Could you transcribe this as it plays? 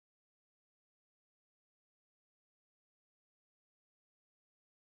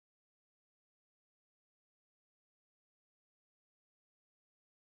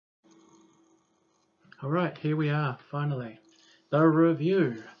Alright, here we are, finally. The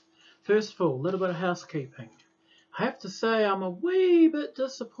review. First of all, a little bit of housekeeping. I have to say I'm a wee bit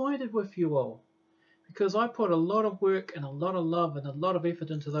disappointed with you all, because I put a lot of work and a lot of love and a lot of effort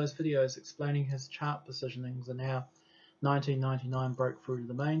into those videos explaining his chart positionings and how 1999 broke through to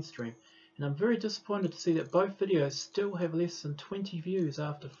the mainstream. And I'm very disappointed to see that both videos still have less than 20 views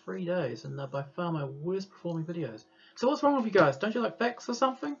after 3 days, and they're by far my worst performing videos. So what's wrong with you guys? Don't you like facts or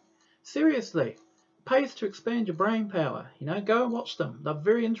something? Seriously. Pays to expand your brain power, you know, go and watch them. They're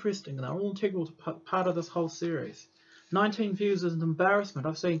very interesting and they're all integral to part of this whole series. 19 views is an embarrassment.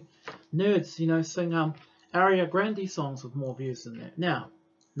 I've seen nerds, you know, sing Ariana Grande songs with more views than that. Now,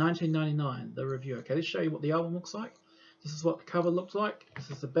 1999, the review. Okay, let's show you what the album looks like. This is what the cover looked like. This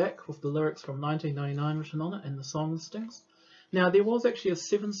is the back with the lyrics from 1999 written on it and the song listings. Now, there was actually a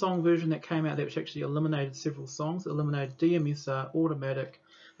 7-song version that came out that which actually eliminated several songs. It eliminated D.M.S.R, Automatic,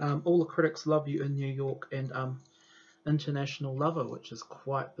 All the Critics Love You in New York, and International Lover, which is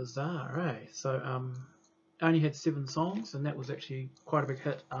quite bizarre, eh? So, only had 7 songs, and that was actually quite a big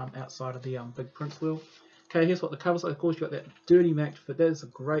hit outside of the big Prince world. Okay, here's what the cover's like. Of course, you got that dirty match, but that is a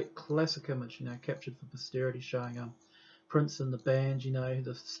great classic image, you know, captured for posterity, showing Prince and the band, you know,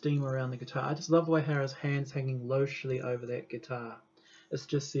 the steam around the guitar. I just love the way how his hands hanging loosely over that guitar. It's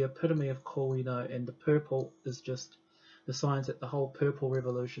just the epitome of cool, you know, and the purple is just the signs that the whole purple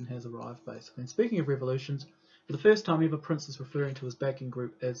revolution has arrived, basically. And speaking of revolutions, for the first time ever, Prince is referring to his backing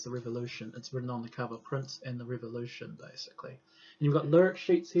group as the Revolution. It's written on the cover, Prince and the Revolution, basically. And you've got lyric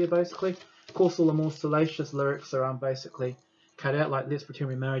sheets here, basically. Of course, all the more salacious lyrics are basically cut out, like Let's Pretend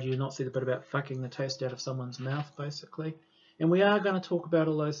We Married You. Do not see the bit about fucking the taste out of someone's mouth, basically. And we are going to talk about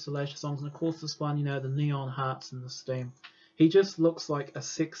all those salacious songs. And of course, this one, you know, the neon hearts and the steam. He just looks like a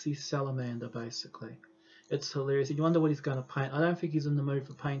sexy salamander, basically. It's hilarious. You wonder what he's going to paint. I don't think he's in the mood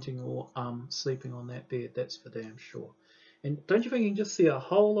for painting or sleeping on that bed. That's for damn sure. And don't you think you can just see a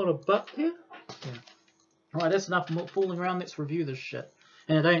whole lot of butt here? Yeah. Alright, that's enough fooling around. Let's review this shit.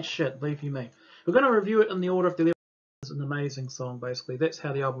 And it ain't shit, believe you me. We're going to review it in the order of Delirious. It's an amazing song, basically. That's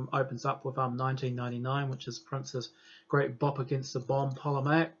how the album opens up with 1999, which is Prince's great bop against the bomb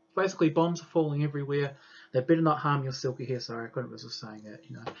polymath. Basically, bombs are falling everywhere. They better not harm your silky hair. Sorry, I couldn't resist saying that,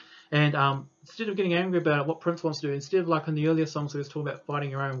 you know. And instead of getting angry about it, what Prince wants to do, instead of like in the earlier songs, he was talking about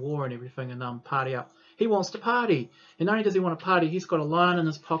fighting your own war and everything and party up, he wants to party. And not only does he want to party, he's got a lion in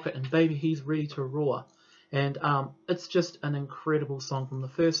his pocket and baby, he's ready to roar. And it's just an incredible song from the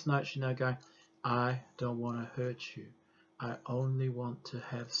first notes, you know, going, I don't want to hurt you. I only want to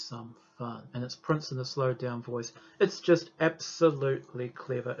have some fun. And it's Prince in a slowed down voice. It's just absolutely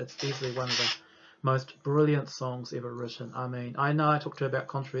clever. It's easily one of the most brilliant songs ever written. I mean, I know I talked to her about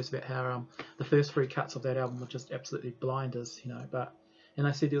controversy about how the first 3 cuts of that album were just absolutely blinders, you know, and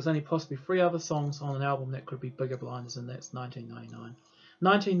I said there was only possibly 3 other songs on an album that could be bigger blinders, and that's 1999.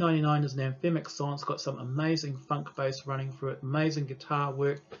 1999 is an anthemic song. It's got some amazing funk bass running through it, amazing guitar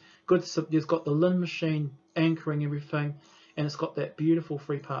work, good. It's got the Lynn machine anchoring everything, and it's got that beautiful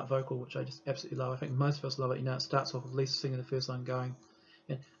 3-part vocal, which I just absolutely love. I think most of us love it. You know, it starts off with Lisa singing the first line going,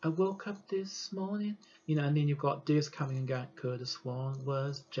 and I woke up this morning, you know, and then you've got Des coming and going, could have sworn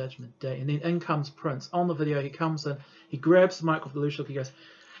was Judgment Day, and then in comes Prince. On the video, he comes in, he grabs the mic with the loose look, he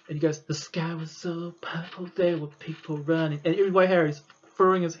goes, the sky was so purple, there were people running, and everywhere Harry's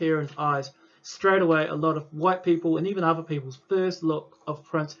furrowing his hair and his eyes. Straight away, a lot of white people and even other people's first look of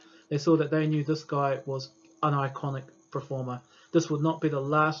Prince, they saw that they knew this guy was an iconic performer. This would not be the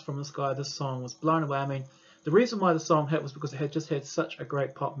last from this guy. This song was blown away. I mean, the reason why the song hit was because it had just had such a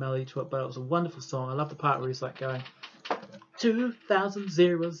great pop melody to it, but it was a wonderful song. I love the part where he's like going,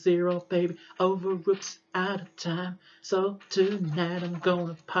 2000, baby, over Rooks out of time. So tonight I'm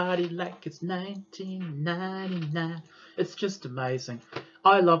gonna party like it's 1999. It's just amazing.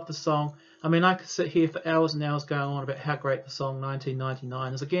 I love the song. I mean, I could sit here for hours and hours going on about how great the song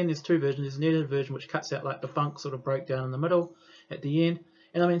 1999 is. Again, there's 2 versions. There's an edited version which cuts out like the funk sort of breakdown in the middle at the end.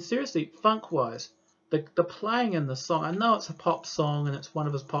 And I mean, seriously, funk-wise, the playing in the song, I know it's a pop song and it's one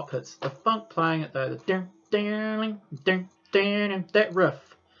of his pop hits. The funk playing it though, the that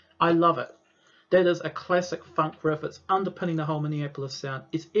riff, I love it. That is a classic funk riff. It's underpinning the whole Minneapolis sound.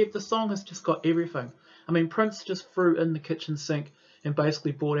 The song has just got everything. I mean, Prince just threw in the kitchen sink and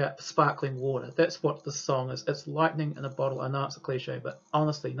basically brought out sparkling water. That's what the song is. It's lightning in a bottle. I know it's a cliche, but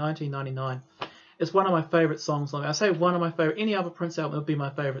honestly, 1999 is one of my favourite songs. I say one of my favourite. Any other Prince album would be my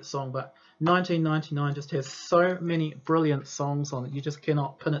favourite song, but 1999 just has so many brilliant songs on it. You just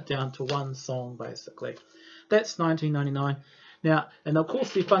cannot pin it down to one song, basically. That's 1999. Now, and of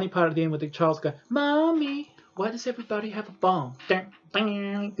course, the funny part at the end with the child go, Mommy, Why does everybody have a bomb?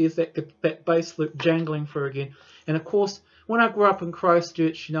 There's that bass loop jangling through again. And of course, when I grew up in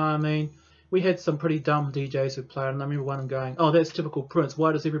Christchurch, you know what I mean, we had some pretty dumb DJs who played, and I remember one going, oh, that's typical Prince.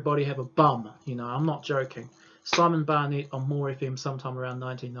 Why does everybody have a bum? You know, I'm not joking. Simon Barnett on More FM sometime around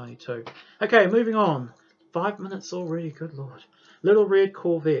 1992. Okay, moving on. 5 minutes already, good lord. Little Red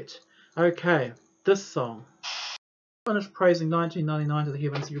Corvette. Okay, this song. Finished praising 1999 to the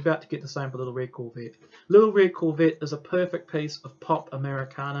heavens, you're about to get the same for Little Red Corvette. Little Red Corvette is a perfect piece of pop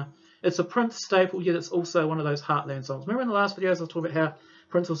Americana. It's a Prince staple, yet it's also one of those heartland songs. Remember in the last videos I was talking about how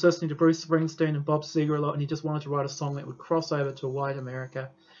Prince was listening to Bruce Springsteen and Bob Seger a lot, and he just wanted to write a song that would cross over to white America.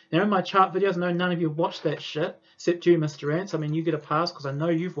 Now in my chart videos, I know none of you watched that shit, except you, Mr. Ants. I mean, you get a pass because I know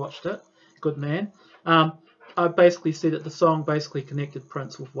you've watched it. Good man. I basically said that the song basically connected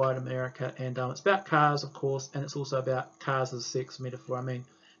Prince with white America, and it's about cars, of course, and it's also about cars as a sex metaphor. I mean,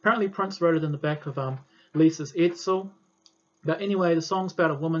 apparently Prince wrote it in the back of Lisa's Edsel. But anyway, the song's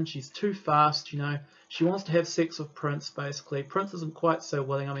about a woman. She's too fast, you know. She wants to have sex with Prince, basically. Prince isn't quite so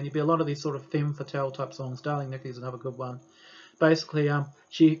willing. I mean, there'd be a lot of these sort of femme fatale type songs. Darling Nikki's another good one. Basically,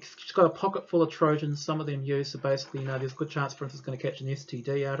 she's got a pocket full of Trojans, some of them used, so basically, you know, there's a good chance Prince is going to catch an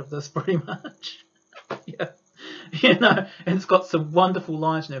STD out of this, pretty much. Yeah. You know, and it's got some wonderful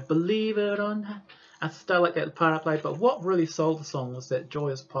lines, you know, believe it or not. I still like that part I played, but what really sold the song was that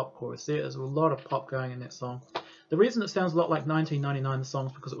joyous pop chorus. There is a lot of pop going in that song. The reason it sounds a lot like 1999, the song,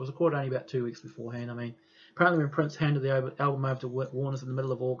 is because it was recorded only about 2 weeks beforehand. I mean, apparently when Prince handed the album over to Warner's in the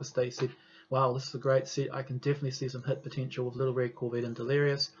middle of August, they said, wow, this is a great set. I can definitely see some hit potential with Little Red Corvette and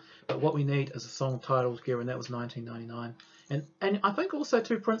Delirious. But what we need is a song title together, and that was 1999. And I think also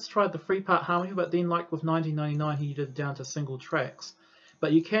too, Prince tried the 3-part harmony, but then like with 1999, he did it down to single tracks.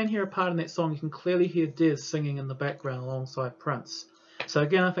 But you can hear a part in that song. You can clearly hear Des singing in the background alongside Prince. So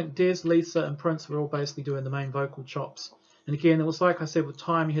again, I think Des, Lisa, and Prince were all basically doing the main vocal chops. And again, it was like I said, with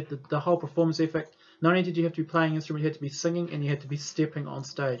time, you had the whole performance effect. Not only did you have to be playing an instrument, you had to be singing and you had to be stepping on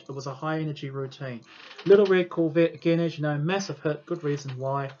stage. It was a high energy routine. Little Red Corvette, again, as you know, massive hit, good reason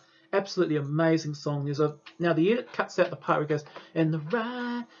why. Absolutely amazing song. Now the edit cuts out the part where it goes, and the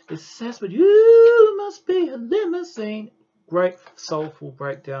ride is says, but you must be a limousine. Great soulful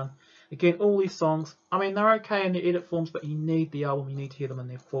breakdown. Again, all these songs, I mean, they're okay in their edit forms, but you need the album, you need to hear them in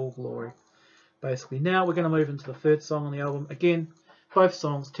their full glory. Basically, now we're going to move into the third song on the album. Again, both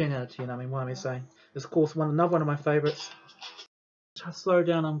songs 10 out of 10. I mean, what am I saying? It's of course another one of my favourites. Slow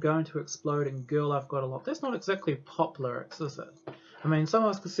down, I'm going to explode, and girl, I've got a lot. That's not exactly pop lyrics, is it? I mean, some of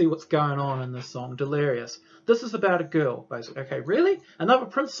us can see what's going on in this song, Delirious. This is about a girl, basically. Okay, really? Another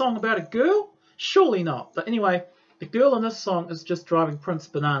Prince song about a girl? Surely not. But anyway, the girl in this song is just driving Prince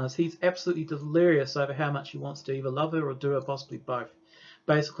bananas. He's absolutely delirious over how much he wants to either love her or do her, possibly both.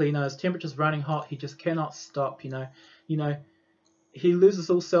 Basically, you know, his temperature's running hot. He just cannot stop, you know. He loses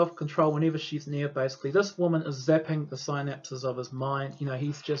all self-control whenever she's near, basically. This woman is zapping the synapses of his mind. You know,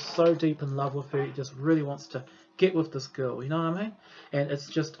 he's just so deep in love with her. He just really wants to get with this girl, you know what I mean? And it's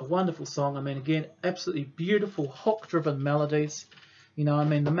just a wonderful song. I mean, again, absolutely beautiful hook-driven melodies. You know, I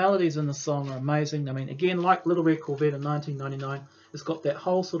mean, the melodies in the song are amazing. I mean, again, like Little Red Corvette in 1999, it's got that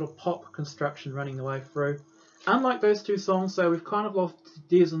whole sort of pop construction running the way through. Unlike those two songs, so we've kind of lost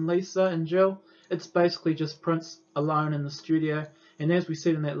Des and Lisa and Jill. It's basically just Prince alone in the studio. And as we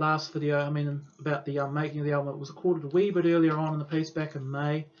said in that last video, I mean, about the making of the album, it was recorded a wee bit earlier on in the piece back in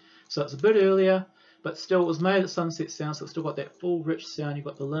May. So it's a bit earlier, but still it was made at Sunset Sound, so it's still got that full rich sound. You've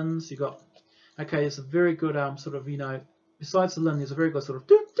got the Lins, you've got, okay, it's a very good sort of, you know, besides the Lin, there's a very good sort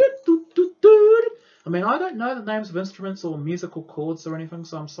of I mean, I don't know the names of instruments or musical chords or anything,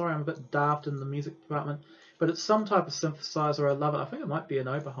 so I'm sorry, I'm a bit daft in the music department, but it's some type of synthesizer. I love it. I think it might be an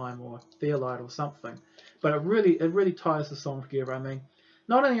Oberheim or a Theolite or something. But it really ties the song together. I mean,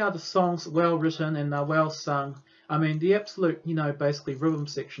 not only are the songs well written and they're well sung, I mean, the absolute, you know, basically rhythm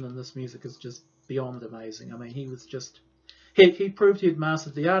section in this music is just beyond amazing. I mean, he was just, he proved he had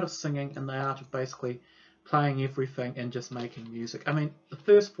mastered the art of singing and the art of basically playing everything and just making music. I mean, the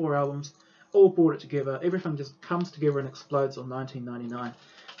first 4 albums all brought it together. Everything just comes together and explodes on 1999.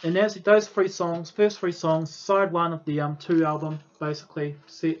 And as those 3 songs, first 3 songs, side 1 of the 2 album, basically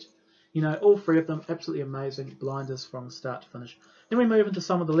set. You know, all 3 of them absolutely amazing, blinders from start to finish. Then we move into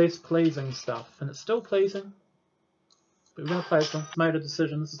some of the less pleasing stuff, and it's still pleasing, but we're going to play some. Made a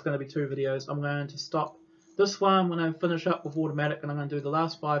decision. This is going to be 2 videos. I'm going to stop this one when I finish up with Automatic, and I'm going to do the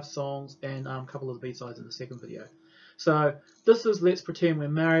last 5 songs and a couple of the B-sides in the second video. So this is Let's Pretend We're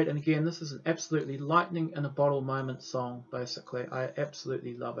Married, and again, this is an absolutely lightning in a bottle moment song. Basically, I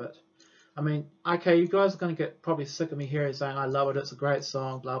absolutely love it. I mean, okay, you guys are going to get probably sick of me here saying I love it, it's a great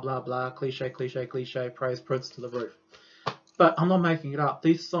song, blah, blah, blah, cliche, cliche, cliche, praise Prince to the roof. But I'm not making it up.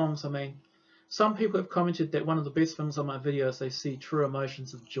 These songs, I mean, some people have commented that one of the best things on my videos, they see true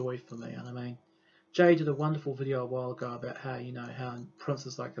emotions of joy for me. And I mean, Jay did a wonderful video a while ago about how, you know, how Prince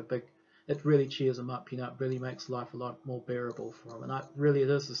is like a big, it really cheers him up, you know, it really makes life a lot more bearable for him. And it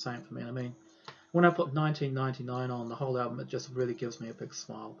is the same for me. I mean, when I put 1999 on the whole album, it just really gives me a big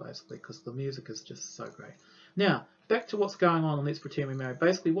smile, basically, because the music is just so great. Now, back to what's going on Let's Pretend We're Married.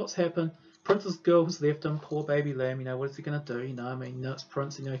 Basically, what's happened, Prince's girl has left him, poor baby lamb, you know, what is he going to do, you know, I mean, you know, it's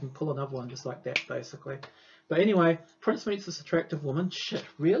Prince, you know, he can pull another one just like that, basically. But anyway, Prince meets this attractive woman. Shit,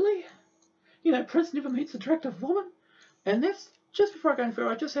 really? You know, Prince never meets an attractive woman? And that's, just before I go any further,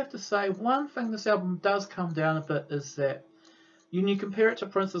 I just have to say, one thing this album does come down a bit is that, when you compare it to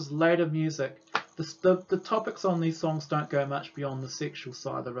Prince's later music, the topics on these songs don't go much beyond the sexual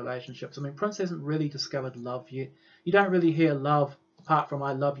side of the relationships. I mean, Prince hasn't really discovered love yet. You don't really hear love apart from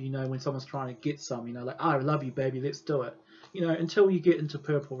I love you, you know, when someone's trying to get some, you know, like, oh, I love you, baby, let's do it. You know, until you get into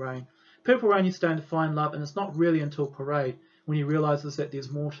Purple Rain. Purple Rain, you're starting to find love, and it's not really until Parade when he realizes that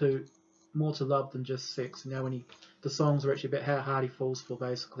there's more to love than just sex. You know, when the songs are actually about how hard he falls for,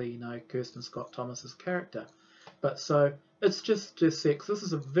 basically, you know, Kirsten Scott Thomas's character. But so, it's just sex. This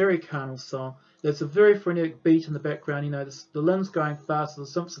is a very carnal song. There's a very frenetic beat in the background. You know, the Lynn's going faster, the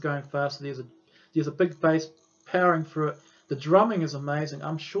synths are going faster. There's a big bass powering through it. The drumming is amazing.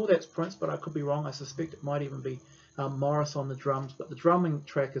 I'm sure that's Prince, but I could be wrong. I suspect it might even be Morris on the drums. But the drumming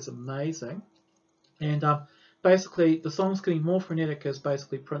track is amazing. And basically, the song's getting more frenetic as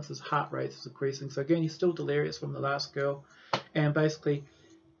basically Prince's heart rate is increasing. So again, he's still delirious from the last girl. And basically,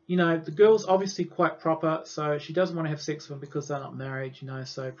 you know, the girl's obviously quite proper, so she doesn't want to have sex with him because they're not married, you know,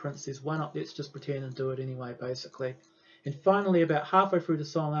 so Prince says, why not, let's just pretend and do it anyway, basically. And finally, about halfway through the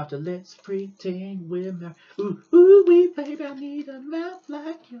song, after let's pretend we're married, ooh, ooh, wee, baby, I need a mouth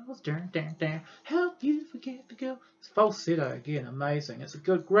like yours, dun, dun, dun, help you forget the girl. It's falsetto, again, amazing. It's a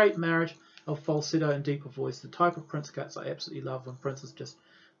great marriage of falsetto and deeper voice, the type of Prince cuts I absolutely love when Prince is just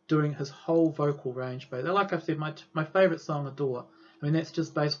doing his whole vocal range. But like I've said, my favourite song, Adore, I mean, that's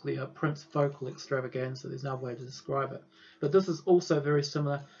just basically a Prince vocal extravaganza. There's no way to describe it. But this is also very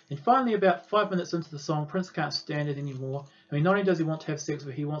similar. And finally, about 5 minutes into the song, Prince can't stand it anymore. I mean, not only does he want to have sex,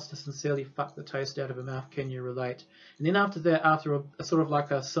 but he wants to sincerely fuck the taste out of her mouth. Can you relate? And then after that, after a sort of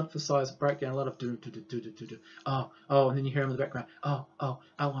like a synthesized breakdown, a lot of do do do do do do do. Oh, and then you hear him in the background. Oh,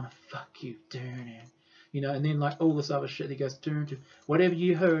 I want to fuck you, darn it. You know, and then like all this other shit, he goes, whatever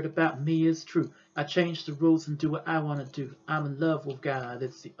you heard about me is true. I change the rules and do what I want to do. I'm in love with God,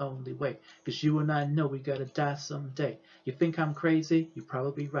 that's the only way. Cause you and I know we gotta die someday. You think I'm crazy? You're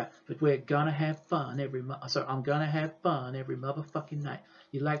probably right. But we're gonna have fun I'm gonna have fun every motherfucking night.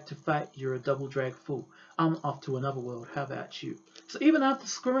 You like to fight, you're a double drag fool. I'm off to another world, how about you? So even after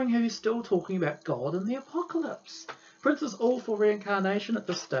screwing her, he's still talking about God and the apocalypse. Prince is all for reincarnation at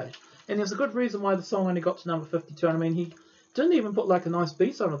this stage. And there's a good reason why the song only got to number 52. And I mean, he didn't even put like a nice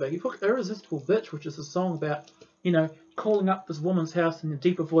beat on the back. He put Irresistible Bitch, which is a song about, you know, calling up this woman's house in a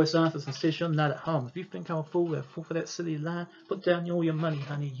deeper voice answers and says, you're not at home. If you think I'm a fool for that silly line, put down all your money,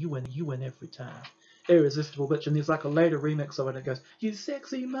 honey. You win every time. Irresistible Bitch. And there's like a later remix of it that goes, you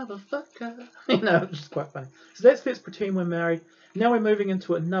sexy motherfucker. You know, which is quite funny. So that's Let's Pretend We're Married. Now we're moving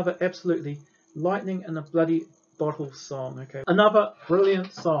into another absolutely lightning in a bloody bottle song. Okay, another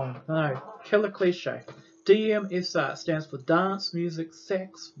brilliant song. No, killer cliche. D.M.S.R stands for Dance, Music,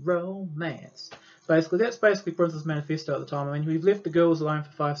 Sex, Romance. Basically, that's basically Prince's manifesto at the time. I mean, we've left the girls alone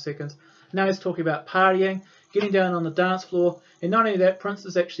for 5 seconds. Now he's talking about partying, getting down on the dance floor, and not only that, Prince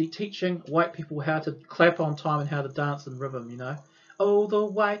is actually teaching white people how to clap on time and how to dance in rhythm, you know. Oh, the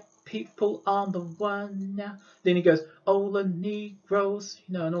white people on the one now. Then he goes, oh, the Negroes,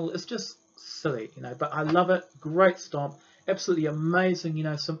 you know, and all. It's just silly, you know, but I love it. Great stomp, absolutely amazing, you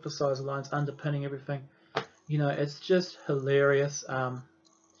know, synthesizer lines underpinning everything. You know, it's just hilarious.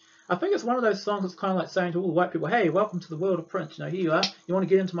 I think it's one of those songs that's kind of like saying to all the white people, hey, welcome to the world of Prince. You know, here you are. You want to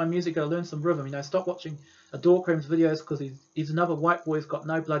get into my music, gotta learn some rhythm. You know, stop watching Adorecream's videos because he's another white boy who's got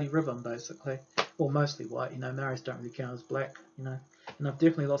no bloody rhythm, basically. Well, mostly white. You know, Maoris don't really count as black. You know, and I've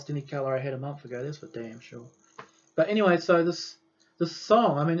definitely lost any colour I had a month ago. That's for damn sure. But anyway, so this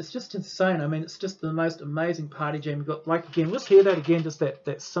song, I mean, it's just insane. I mean, it's just the most amazing party jam. You've got, like, again, let's hear that again, just that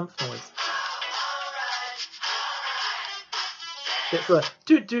synth noise. That's right,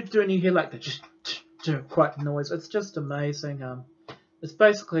 do, and you hear like the just quite noise. It's just amazing. It's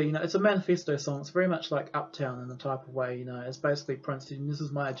basically, you know, it's a manifesto song. It's very much like Uptown in the type of way, you know. It's basically Prince saying, this is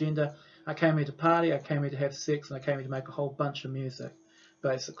my agenda. I came here to party, I came here to have sex, and I came here to make a whole bunch of music,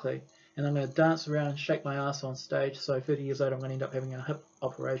 basically. and I'm going to dance around and shake my ass on stage. So 30 years later, I'm going to end up having a hip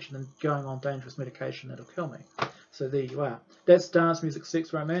operation and going on dangerous medication that'll kill me. So there you are. That's dance music,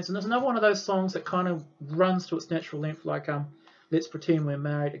 sex, romance, and there's another one of those songs that kind of runs to its natural length, like Let's Pretend We're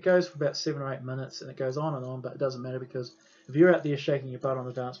Married. It goes for about 7 or 8 minutes, and it goes on and on, but it doesn't matter because if you're out there shaking your butt on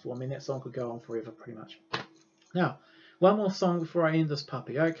the dance floor, I mean, that song could go on forever, pretty much. Now, one more song before I end this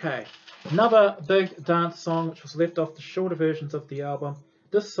puppy. Okay, another big dance song which was left off the shorter versions of the album.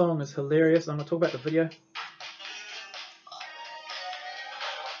 This song is hilarious. I'm going to talk about the video.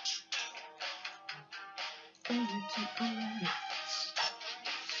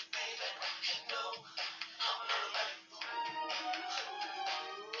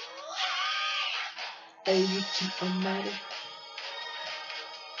 Automatic.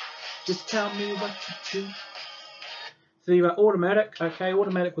 Just tell me what to do. So you got Automatic. Okay,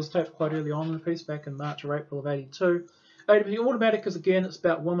 Automatic was taped quite early on in the piece, back in March or April of '82. Automatic is, again, it's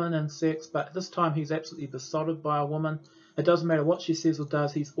about women and sex, but this time he's absolutely besotted by a woman. It doesn't matter what she says or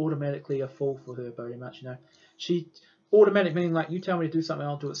does, he's automatically a fool for her, very much, you know. Automatic meaning like, you tell me to do something,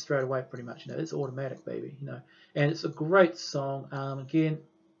 I'll do it straight away, pretty much, you know. It's automatic, baby, you know. And it's a great song. Again,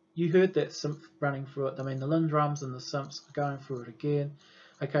 you heard that synth running through it. I mean, the Lynn drums and the synths are going through it again.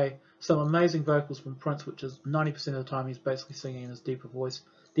 Okay, some amazing vocals from Prince, which is 90% of the time he's basically singing in his deeper voice.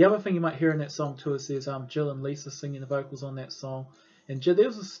 The other thing you might hear in that song too is there's Jill and Lisa singing the vocals on that song. And there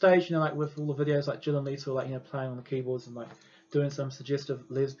was a stage, you know, like with all the videos, like Jill and Lisa were like, you know, playing on the keyboards and like doing some suggestive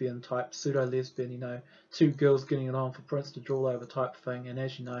lesbian type, pseudo-lesbian, you know, two girls getting it on for Prince to draw over type thing. And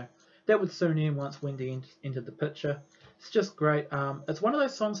as you know, that would soon end once Wendy entered the picture. It's just great. It's one of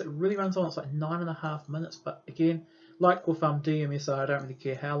those songs that really runs on. It's like 9.5 minutes, but again, like with D.M.S.R, I don't really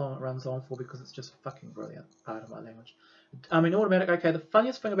care how long it runs on for because it's just fucking brilliant. Pardon my language. I mean, Automatic, okay, the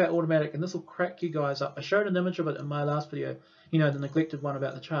funniest thing about Automatic, and this will crack you guys up, I showed an image of it in my last video, you know, the neglected one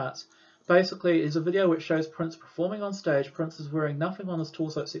about the charts. Basically, it's a video which shows Prince performing on stage. Prince is wearing nothing on his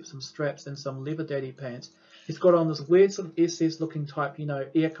torso except some straps and some leather daddy pants. He's got on this weird sort of SS looking type, you know,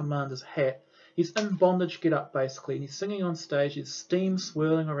 air commander's hat. He's in bondage get up basically, and he's singing on stage, there's steam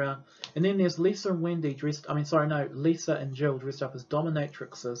swirling around, and then there's Lisa and Wendy dressed, Lisa and Jill dressed up as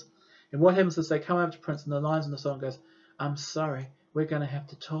dominatrixes, and what happens is they come over to Prince, and the lines in the song goes, I'm sorry, we're going to have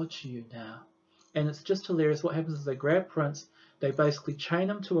to torture you now. And it's just hilarious. What happens is they grab Prince, they basically chain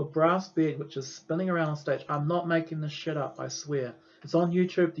him to a brass bed which is spinning around on stage. I'm not making this shit up, I swear. It's on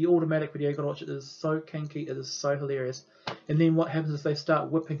YouTube, the Automatic video, you gotta watch it. It is so kinky, it is so hilarious. And then what happens is they start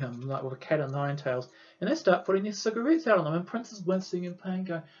whipping him, like with a cat o' nine tails, and they start putting their cigarettes out on him, and Prince is wincing in pain,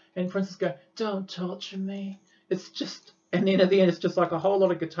 and Prince is going, don't torture me. It's just, and then at the end it's just like a whole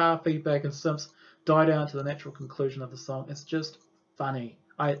lot of guitar feedback and synths die down to the natural conclusion of the song. It's just funny.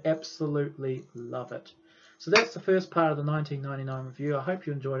 I absolutely love it. So that's the first part of the 1999 review. I hope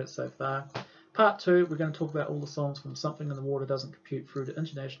you enjoyed it so far. Part 2, we're going to talk about all the songs from Something in the Water Doesn't Compute through to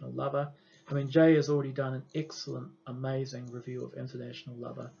International Lover. I mean, Jay has already done an excellent, amazing review of International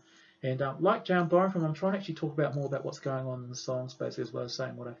Lover. And like Jay, I'm borrowing from him. I'm trying to actually talk about more about what's going on in the songs, basically, as well as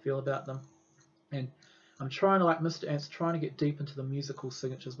saying what I feel about them. And I'm trying to, like Mr. Ants, trying to get deep into the musical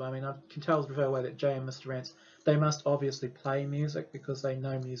signatures. But I mean, I can tell right away that Jay and Mr. Ants, they must obviously play music because they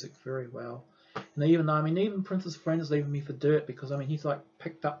know music very well. And they even know, I mean, even Prince's friend is leaving me for dirt because, I mean, he's like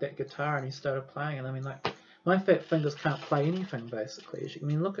picked up that guitar and he started playing. And I mean, like, my fat fingers can't play anything, basically. I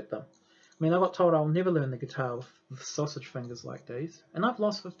mean, look at them. I mean, I got told I'll never learn the guitar with sausage fingers like these. And I've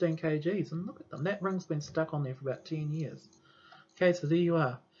lost 15 kgs, and look at them. That ring's been stuck on there for about 10 years. Okay, so there you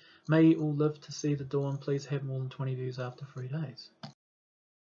are. May you all live to see the dawn. Please have more than 20 views after 3 days.